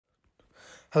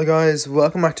Hello guys,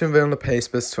 welcome back to Unveiling the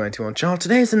Pacebuss 21 channel.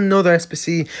 Today is another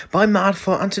SBC by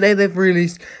MadFUT, and today they've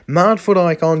released MadFUT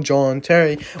icon John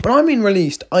Terry. When I mean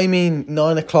released, I mean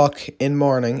 9 o'clock in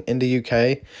morning in the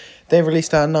UK. They've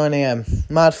released that at 9 AM.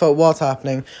 MadFUT, what's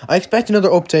happening? I expect another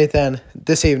update then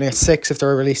this evening at 6 if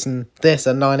they're releasing this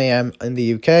at 9 AM in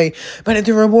the UK. But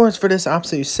the rewards for this are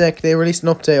absolutely sick. They released an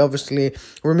update, obviously,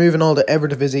 removing all the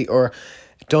Eredivisie or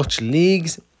Dutch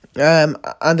leagues. And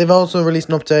they've also released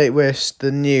an update with the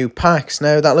new packs.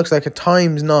 Now that looks like a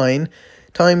 ×9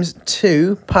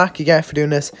 ×2 pack you get for doing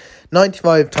this.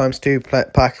 95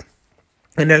 ×2 pack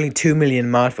and nearly 2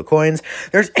 million MadFUT coins.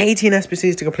 There's 18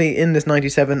 SBCs to complete in this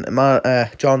 97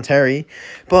 John Terry.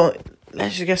 But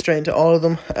let's just get straight into all of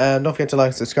them. Don't forget to like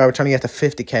and subscribe. We're trying to get to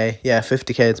 50k. Yeah,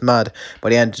 50k, it's mad.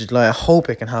 By the end of July, I hope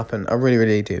it can happen. I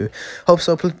really do. Hope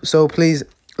so. So please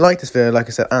like this video, like I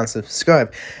said, and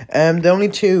subscribe.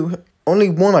 The only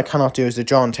one I cannot do is the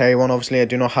John Terry one. Obviously, I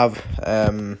do not have,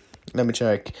 let me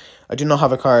check. I do not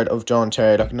have a card of John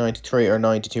Terry, like 93 or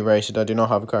 92 rated. I do not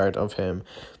have a card of him.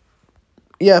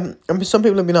 Yeah, and some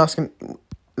people have been asking,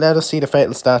 let us see the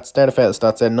fatal stats. They're the fatal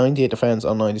stats. They're 98 defense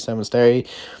on 97 Terry,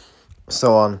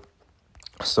 so on.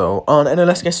 And then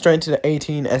let's get straight into the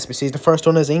 18 SBCs. The first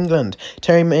one is England.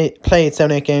 Terry played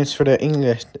 78 games for the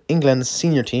England's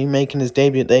senior team, making his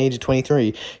debut at the age of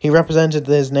 23. He represented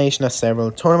his nation at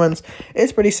several tournaments.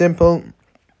 It's pretty simple.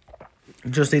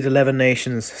 Just need 11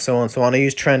 nations, so on. I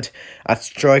used Trent at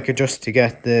striker just to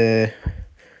get the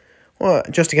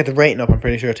rating up, I'm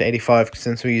pretty sure, to 85,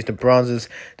 since we used the bronzes,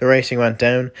 the rating went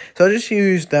down. So I just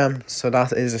used them, so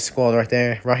that is a squad right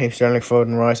there. Raheem Sterling,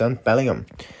 Foden, Rice, and Bellingham.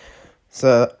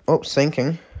 So,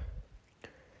 sinking.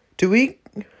 That's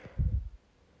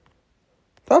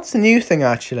the new thing,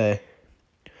 actually.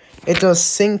 It does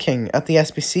sinking at the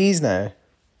SBCs now.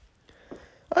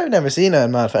 I've never seen it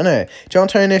in MadFUT. Anyway, John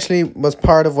Terry initially was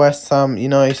part of West Ham's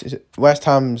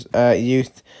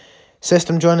youth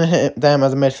system, joining them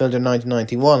as a midfielder in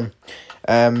 1991.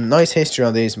 Nice history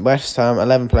on these. West Ham,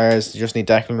 11 players, you just need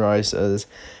Declan Rice as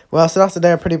well. So that's it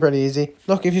there, pretty easy.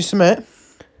 Look, if you submit,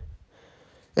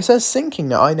 it says sinking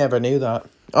now. I never knew that.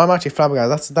 I'm actually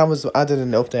flabbergasted. That was added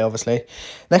in the update, obviously.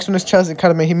 Next one is Chelsea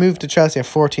Academy. He moved to Chelsea at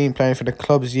 14, playing for the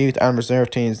club's youth and reserve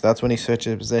teams. That's when he switched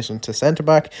his position to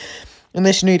centre-back. And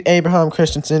this you need Abraham,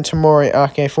 Christensen, Tomori,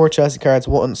 Ake, 4 Chelsea cards,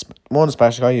 one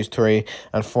special. I used 3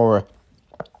 and 4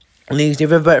 leagues. If you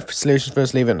have a better solution for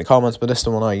this, leave it in the comments. But this is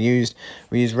the one I used.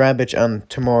 We used Rebic and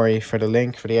Tomori for the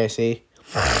link, for the AC.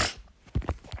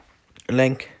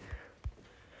 Link.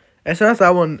 So that's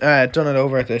that one done it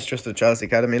over at this, just the Chelsea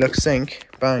Academy. Look, sync,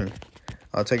 bang.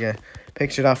 I'll take a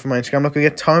picture of that for my Instagram. Look, we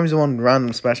get ×1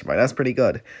 random special buy. That's pretty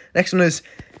good. Next one is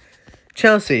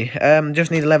Chelsea.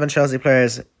 Just need 11 Chelsea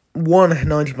players, 1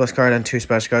 90+ card and 2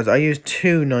 special cards. I used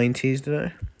 2 90s, did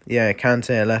I? Yeah,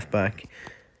 Kante, left back,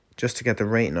 just to get the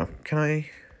rating up. Can I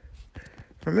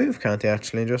remove Kante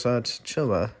actually? Just add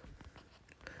Chilwell.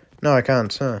 No, I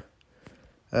can't, huh?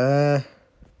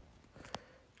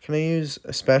 Can I use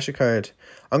a special card?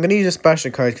 I'm gonna use a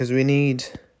special card because we need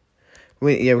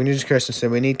Christensen.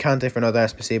 We need Kante for another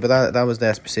SBC, but that was the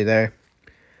SBC there.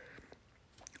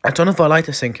 I don't know if I like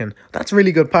the sinking. That's a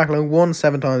really good pack. Like, won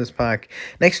 7 times this pack.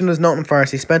 Next one was Nottingham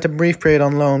Forest. He spent a brief period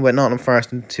on loan with Nottingham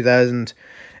Forest in 2000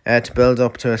 to build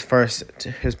up his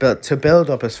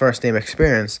first team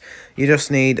experience. You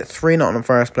just need 3 Nottingham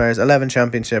Forest players, 11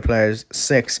 Championship players,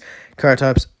 6 card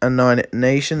types, and 9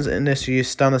 nations. In this, you use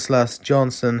Stanislas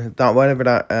Johnson, whatever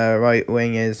that right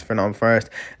wing is for Nottingham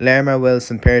Forest, Lerma,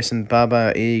 Wilson, Pearson,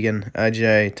 Baba, Egan,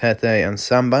 Ajay, Tete, and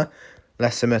Samba.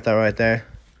 Let's submit that right there.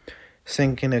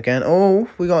 Sinking again.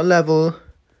 Oh, we got level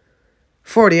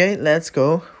 48. Let's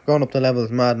go. Going up the level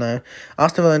is mad now.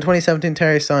 Aston Villa in 2017,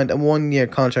 Terry signed a 1-year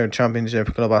contract with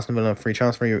Championship club Aston Villa on free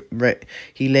transfer.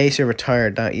 He later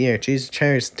retired that year. Jesus,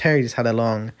 Terry just had a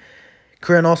long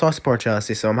career, and also I support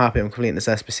Chelsea, so I'm happy I'm completing this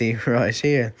SBC right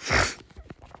here.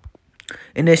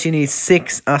 In this, you need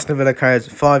 6 Aston Villa cards,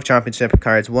 5 Championship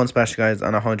cards, 1 special cards,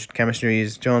 and 100 chemistry.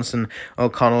 Use Johnson,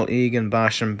 O'Connell, Egan,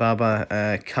 Basham,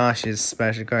 Baba, Cash's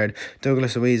special card,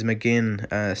 Douglas Luiz, McGinn,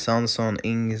 Sanson,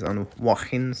 Ings, and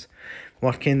Watkins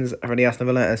for the Aston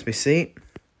Villa SBC.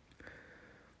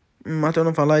 I don't know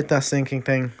if I like that sinking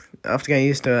thing. I have to get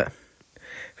used to it.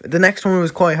 The next one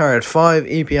was quite hard. 5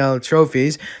 EPL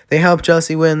trophies. They helped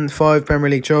Chelsea win 5 Premier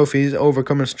League trophies,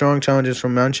 overcoming strong challenges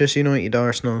from Manchester United,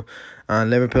 Arsenal,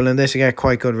 and Liverpool. And this you get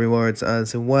quite good rewards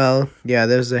as well. Yeah,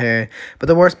 there's the hair. But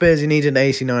the worst bit is you need an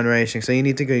 89 rating, so you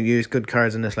need to use good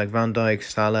cards in this, like Van Dijk,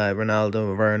 Salah,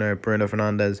 Ronaldo, Werner, Bruno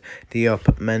Fernandes,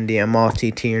 Diop, Mendy,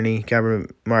 Amati, Tierney, Gabriel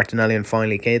Martinelli, and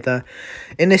finally Keita.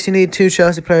 In this you need 2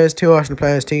 Chelsea players, 2 Arsenal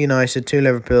players, 2 United, 2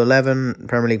 Liverpool, 11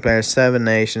 Premier League players, 7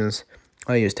 nations.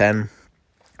 I use 10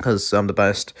 because I'm the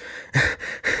best.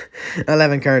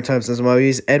 11 card types as well. We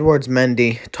use Edwards,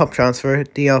 Mendy, top transfer,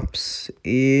 Diop's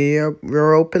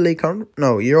Europa League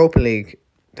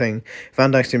thing.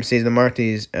 Van Dijk's team of the season,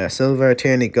 Marty's silver,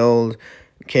 Tierney gold,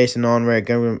 Case and Onward,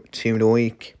 team of the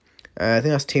week. I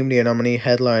think that's team of the year nominee,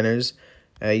 headliners,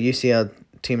 UCL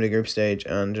team of the group stage,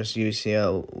 and just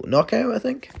UCL knockout, I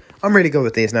think. I'm really good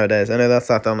with these nowadays. I know that's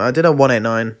not done. I did a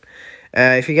 189.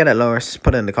 If you get it lower, just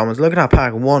put it in the comments. Look at that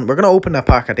pack 1. We're going to open that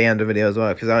pack at the end of the video as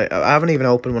well, because I haven't even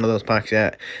opened one of those packs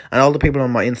yet. And all the people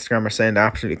on my Instagram are saying they're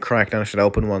absolutely correct and I should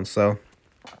open one, so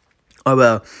I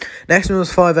will. Next one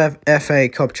was 5 FA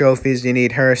Cup trophies. You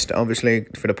need Hurst, obviously,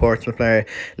 for the Portsmouth player.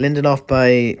 Lindelof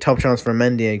by top transfer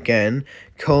Mendy again.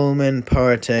 Coleman,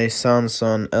 Partey,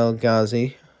 Sanson, El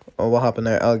Ghazi. Oh, what happened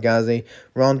there? El Ghazi.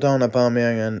 Rondon,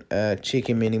 Aubameyang, and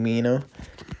Cheeky Minamino.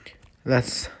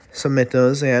 Let's submit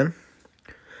those again.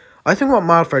 I think what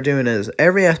MadFUT are doing is,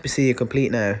 every SBC you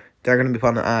complete now, they're going to be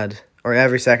putting an ad. Or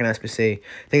every second SBC. The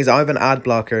thing is, I have an ad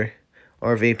blocker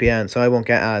or VPN, so I won't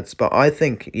get ads. But I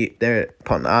think they're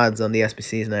putting ads on the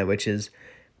SBCs now, which is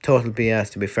total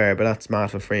BS, to be fair. But that's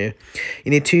MadFUT for you.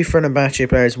 You need 2 Fenerbahce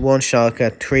players, 1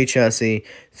 Schalke, 3 Chelsea,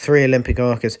 3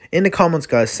 Olympiacos. In the comments,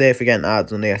 guys, say if you're getting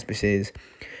ads on the SBCs.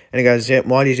 And guys,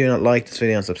 why do you not like this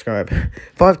video and subscribe?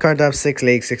 5 card tabs, 6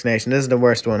 leagues, 6 nations. This is the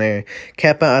worst one here.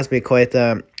 Kepa,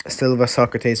 Azpilicueta, Silva,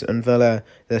 Socrates, and Villa.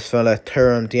 This fella,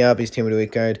 Thuram, Diaby's team of the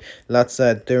week card.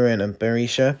 Latza, Duran, and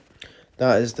Berisha.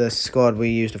 That is the squad we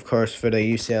used, of course, for the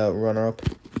UCL runner-up.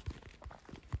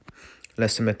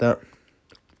 Let's submit that.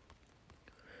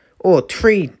 Oh,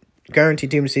 3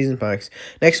 guaranteed team of season packs.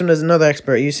 Next one is another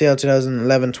expert. UCL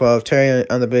 2011-12. Terry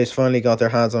and the Blues finally got their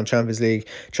hands on Champions League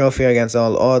trophy against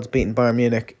all odds, beating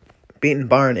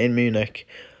Bayern in Munich.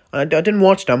 I didn't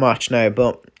watch that match now,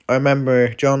 but I remember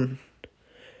Didier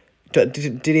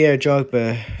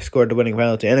Drogba scored the winning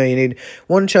penalty. Anyway, you need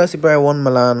 1 Chelsea player, 1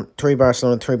 Milan, 3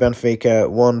 Barcelona, 3 Benfica,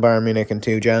 1 Bayern Munich, and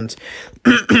 2 Gent.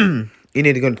 You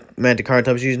need a good amount of card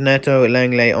types. Use Neto,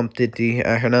 Langley, Umtiti,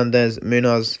 Hernandez,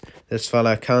 Munoz, this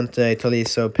fella, Kante,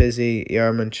 Tolisso, Pizzi,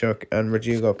 Yarmolenchuk, and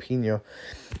Rodrigo Pino.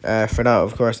 For that,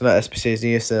 of course, and that SBC is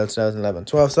the UCL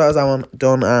 2011-12. So that is that one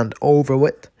done and over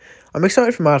with. I'm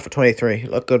excited for MadFUT 23.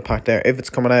 Look, good pack there. If it's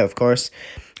coming out, of course.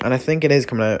 And I think it is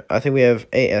coming out. I think we have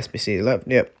 8 SBCs left.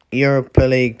 Yep. Europa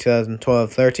League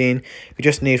 2012-13. We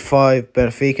just need 5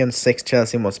 Benfica and 6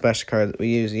 Chelsea and 1 special card. We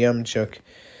use Yarmolenchuk.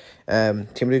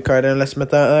 Team blue card, and let's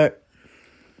submit that out.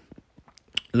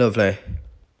 Lovely.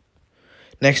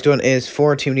 Next one is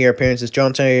 4 team of the year appearances.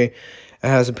 John Terry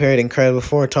has appeared incredible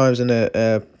 4 times in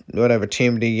the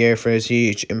team of the year for his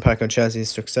huge impact on Chelsea's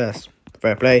success.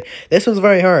 Fair play. This one's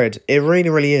very hard. It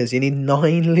really is. You need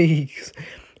 9 leagues,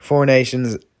 4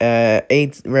 nations,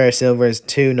 8 rare silvers,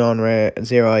 2 non-rare,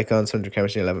 0 icons, 100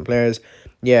 chemistry, 11 players.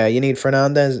 Yeah, you need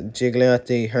Fernandez,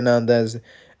 Gigliotti, Hernandez,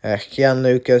 Kian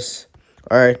Lucas,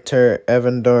 Arthur,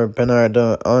 Evander,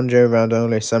 Bernardo, Andre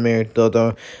Randole, Samir,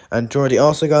 Dodo, and Jordi.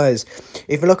 Also, guys,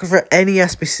 if you're looking for any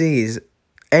SBCs,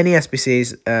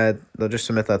 they'll just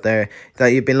submit that there, that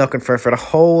you've been looking for the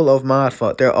whole of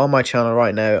MadFUT, they're on my channel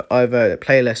right now. I have a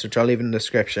playlist, which I'll leave in the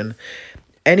description.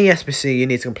 Any SBC you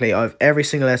need to complete, I have every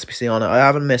single SBC on it. I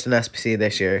haven't missed an SBC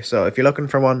this year, so if you're looking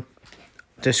for one,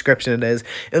 description it is.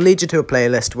 It'll lead you to a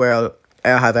playlist where I'll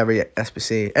have every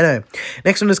SBC. Anyway,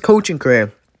 next one is coaching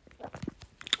career.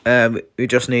 We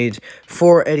just need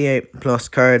 4 88 plus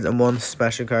cards and 1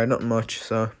 special card, not much.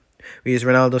 So we use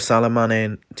Ronaldo, Salah,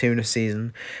 Mane, team of the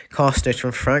season. Kostic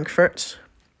from Frankfurt.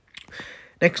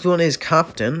 Next one is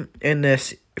captain. In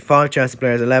this, 5 Chelsea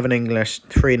players, 11 English,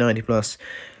 3 90 plus,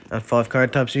 and 5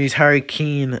 card types. We use Harry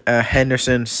Keane,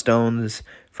 Henderson, Stones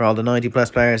for all the 90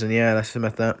 plus players, and yeah, let's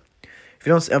submit that.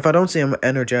 If I don't see him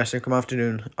energetic, I'm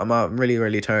afternoon. I'm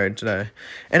really tired today.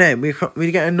 Anyway,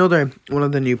 we get another one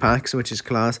of the new packs, which is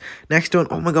class. Next one,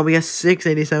 oh my god, we get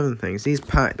 687 things.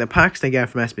 The packs they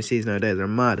get from SBCs nowadays are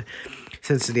mad.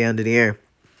 Since the end of the year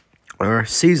or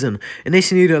season. In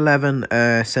this, you need 11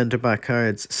 centre back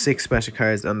cards, 6 special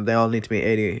cards, and they all need to be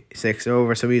 86 or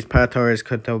over. So we use Pat Torres,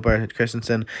 Couto,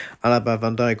 Christensen, Alaba,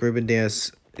 Van Dijk, Ruben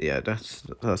Diaz. Yeah, that's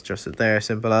just it there.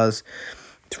 Simple as.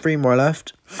 3 more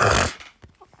left.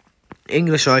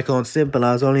 English icon, simple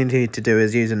as. All you need to do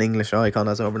is use an English icon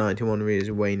that's over 91, use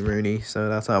Wayne Rooney. So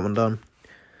that's that one done.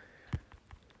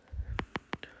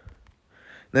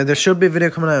 Now there should be a video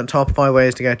coming out on top 5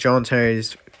 ways to get John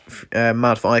Terry's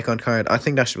MadFUT icon card. I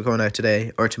think that should be coming out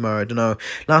today or tomorrow, I don't know.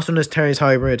 Last one is Terry's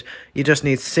hybrid. You just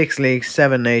need 6 leagues,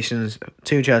 7 nations,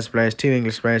 2 Chelsea players, 2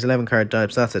 English players, 11 card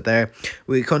types. That's it there.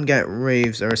 We couldn't get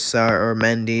Reeves or Sarr or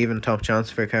Mendy, even top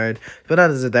transfer card. But that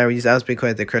is it there. We use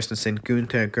Azpilicueta, Christensen,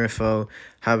 Gunther, Griffo,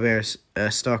 Javier,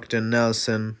 Stockton,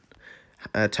 Nelson,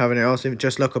 Tavernier. Also,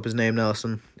 just look up his name,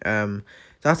 Nelson.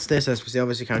 That's this SBC.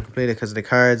 Obviously can't complete it because of the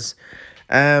cards.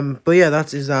 But yeah,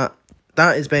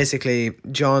 that is basically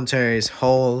John Terry's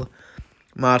whole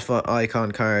MadFUT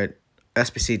icon card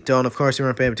SBC done. Of course, we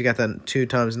weren't able to get that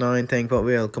 2x9 thing, but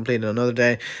we'll complete it another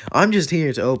day. I'm just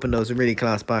here to open those really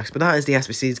class packs, but that is the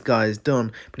SBCs, guys,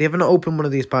 done. But if you haven't opened one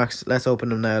of these packs, let's open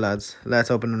them now, lads.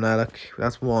 Let's open them now. Look,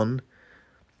 that's 1.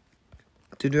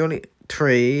 Did we only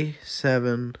 3,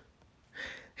 7?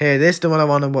 Here, this is the one I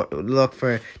want to look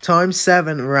for.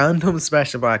 ×7 random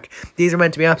special pack. These are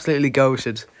meant to be absolutely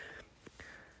goated.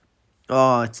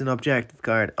 Oh, it's an objective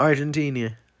card.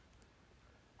 Argentina.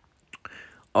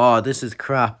 Oh, this is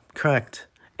crap. Correct.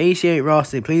 88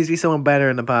 Rossi. Please be someone better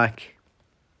in the pack.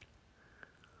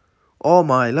 Oh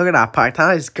my, look at that pack.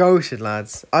 That is goated,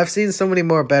 lads. I've seen so many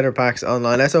more better packs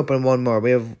online. Let's open one more.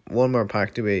 We have one more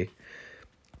pack to be.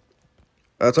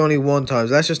 That's only 1 time.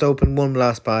 Let's just open one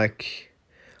last pack.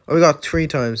 Oh, we got 3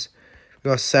 times. We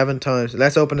got 7 times.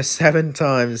 Let's open it 7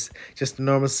 times. Just a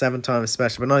normal 7 times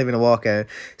special, but not even a walkout.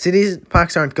 See, these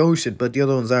packs aren't ghosted, but the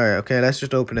other ones are. Okay, let's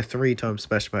just open a 3 times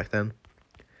special pack then.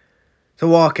 So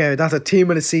walkout. That's a team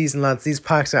of the season, lads. These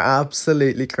packs are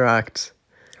absolutely cracked.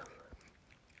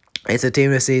 It's a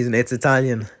team of the season. It's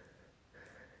Italian.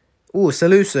 Ooh,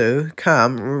 Saluso,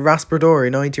 Cam,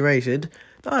 Raspadori, 90 rated.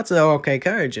 That's an okay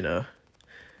card, you know.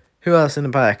 Who else in the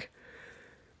pack?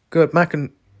 Good,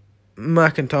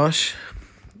 Macintosh,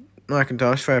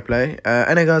 fair play.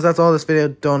 Anyway, guys, that's all this video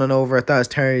done and over. That is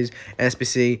Terry's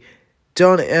SBC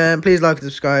done. Please like and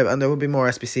subscribe, and there will be more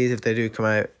SBCs if they do come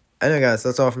out. Anyway, guys,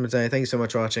 that's all from today. Thank you so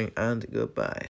much for watching, and goodbye.